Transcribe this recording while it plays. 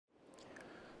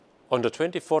On the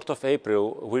 24th of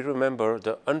April, we remember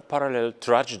the unparalleled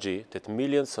tragedy that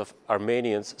millions of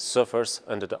Armenians suffered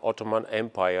under the Ottoman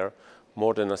Empire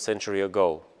more than a century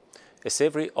ago. As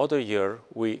every other year,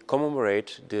 we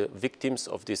commemorate the victims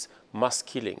of these mass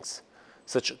killings.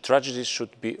 Such tragedies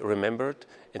should be remembered,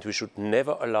 and we should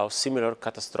never allow similar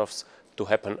catastrophes to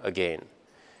happen again.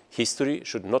 History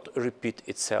should not repeat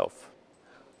itself.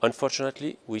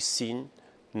 Unfortunately, we seem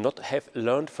not have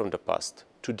learned from the past.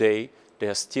 Today, there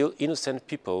are still innocent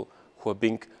people who are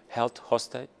being held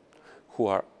hostage, who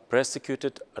are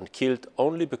persecuted and killed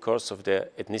only because of their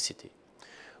ethnicity.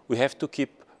 We have to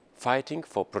keep fighting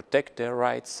for protect their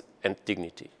rights and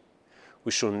dignity.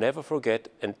 We should never forget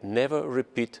and never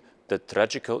repeat the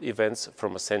tragical events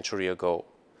from a century ago.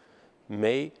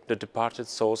 May the departed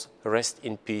souls rest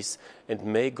in peace, and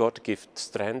may God give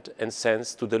strength and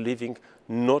sense to the living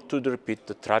not to repeat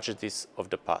the tragedies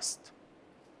of the past.